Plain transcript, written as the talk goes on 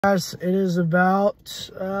Guys, it is about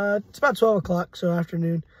it's about 12 o'clock, so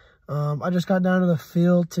afternoon. I just got down to the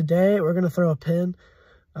field today. We're gonna throw a pin,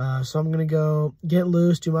 so I'm gonna go get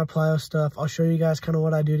loose, do my plyo stuff. I'll show you guys kind of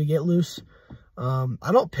what I do to get loose.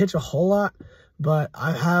 I don't pitch a whole lot, but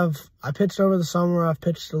I pitched over the summer. I've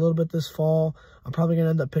pitched a little bit this fall. I'm probably gonna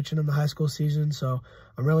end up pitching in the high school season, so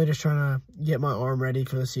I'm really just trying to get my arm ready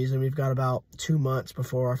for the season. We've got about 2 months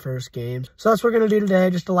before our first game. So that's what we're going to do today,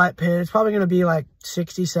 just a light pin. It's probably going to be like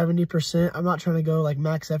 60, 70%. I'm not trying to go like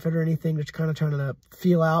max effort or anything, just kind of trying to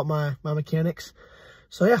feel out my mechanics.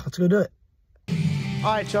 So yeah, let's go do it.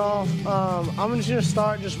 All right, y'all. I'm just going to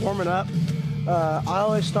start just warming up. I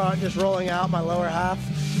always start just rolling out my lower half.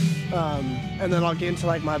 And then I'll get into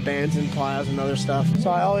like my bands and plyos and other stuff.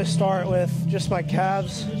 So I always start with just my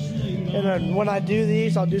calves. And then when I do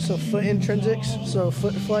these, I'll do some foot intrinsics, so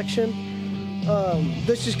foot flexion.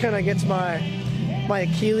 This just kind of gets my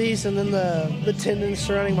Achilles and then the tendons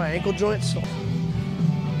surrounding my ankle joints.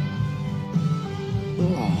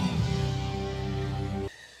 Oh.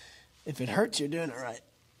 If it hurts, you're doing it right.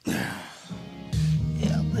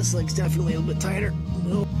 Yeah, this leg's definitely a little bit tighter.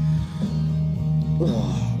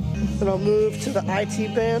 Then I'll move to the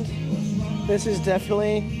IT band. This is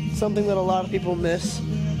definitely something that a lot of people miss.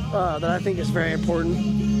 That I think is very important.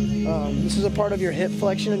 This is a part of your hip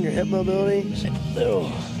flexion and your hip mobility.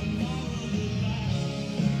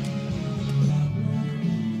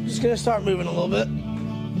 Just gonna start moving a little bit.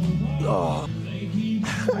 Oh,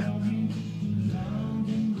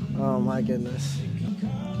 oh my goodness.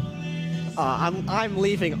 I'm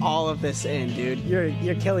leaving all of this in, dude.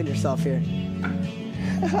 You're killing yourself here.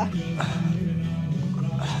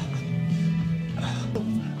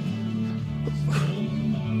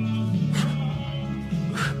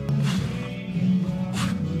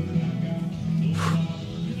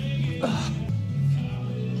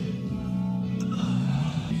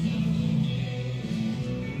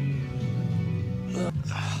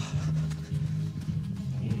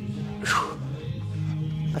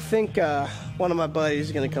 I think one of my buddies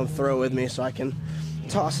is gonna come throw with me so I can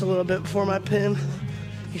toss a little bit before my pin.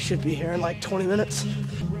 He should be here in like 20 minutes.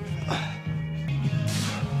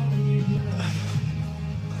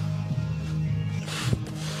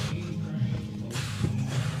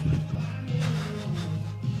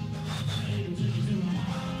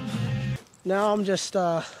 Now I'm just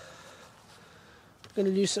gonna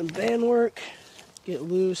do some band work, get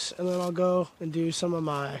loose, and then I'll go and do some of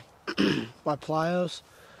my my plyos.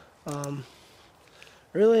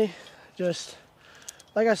 Really just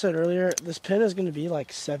like I said earlier, this pin is going to be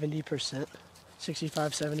like 70%,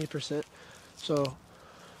 65-70%. So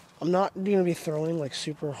I'm not going to be throwing like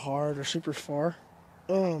super hard or super far.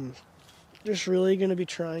 Just really going to be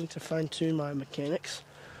trying to fine-tune my mechanics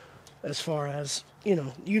as far as, you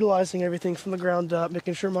know, utilizing everything from the ground up,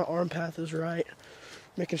 making sure my arm path is right,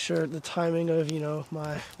 making sure the timing of, you know,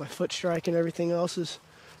 my foot strike and everything else is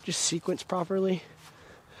just sequenced properly.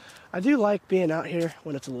 I do like being out here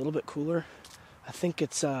when it's a little bit cooler. I think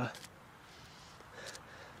it's, I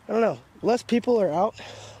don't know, less people are out.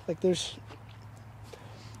 Like there's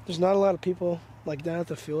not a lot of people like down at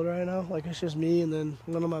the field right now. Like it's just me and then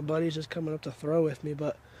one of my buddies just coming up to throw with me.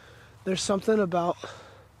 But there's something about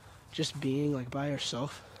just being like by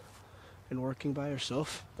yourself and working by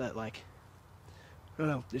yourself that like, I don't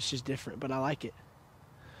know, it's just different, but I like it.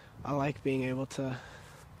 I like being able to,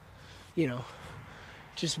 you know,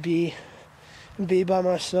 just be by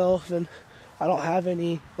myself, and I don't have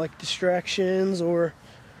any like distractions or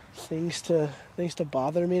things to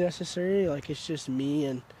bother me necessarily. Like it's just me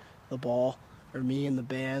and the ball, or me and the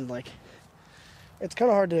band. Like it's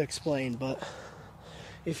kind of hard to explain, but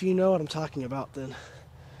if you know what I'm talking about, then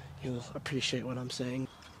you'll appreciate what I'm saying.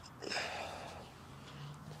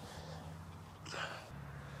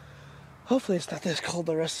 Hopefully it's not this cold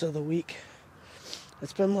the rest of the week.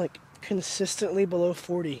 It's been like consistently below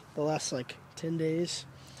 40 the last like 10 days.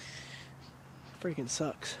 Freaking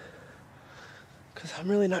sucks. Cause I'm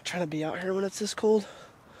really not trying to be out here when it's this cold.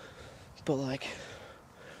 But like,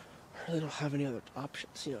 I really don't have any other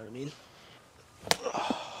options, you know what I mean?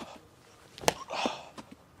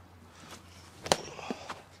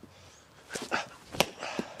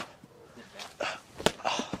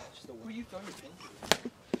 Where you throwing your pin?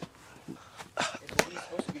 Is one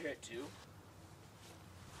supposed to be here at 2?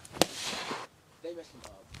 They messed him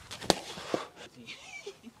up.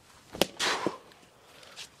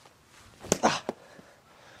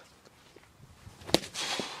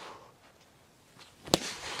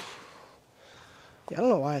 Yeah, I don't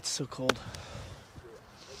know why it's so cold.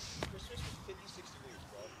 Christmas was 56 degrees,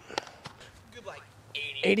 bro. Good like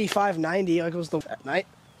 80. 85, 90, like it was the at night.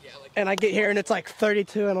 Yeah, like And I get here and it's like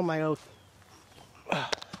 32 and I'm like, oh.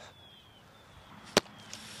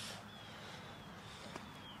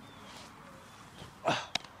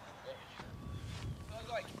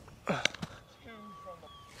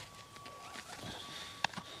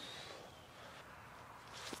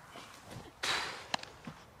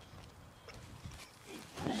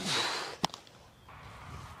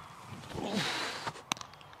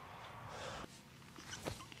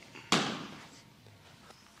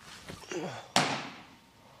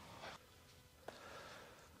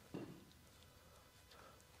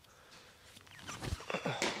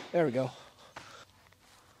 There we go.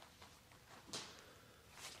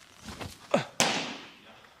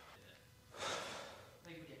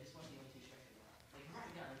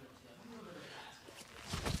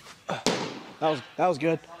 That was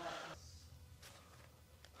good.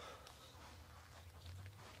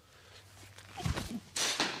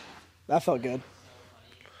 That felt good.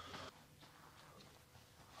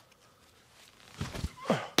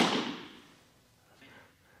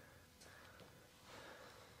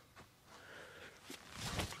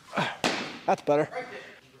 That's better.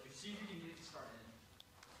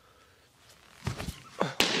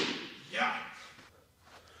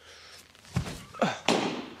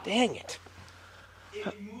 Dang it.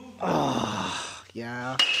 Oh,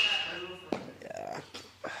 yeah. Yeah.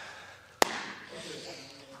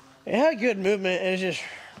 It had good movement. It was just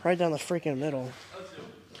right down the freaking middle.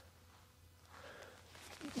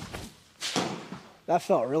 That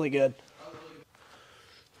felt really good.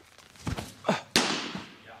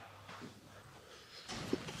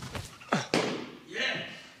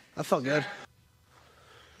 That felt good.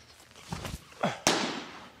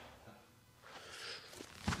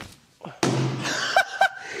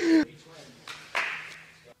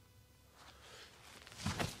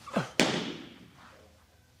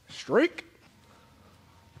 Streak.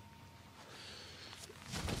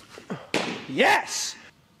 Yes.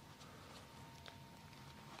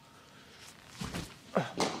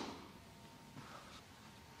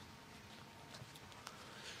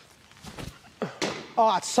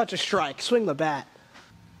 Oh, it's such a strike. Swing the bat.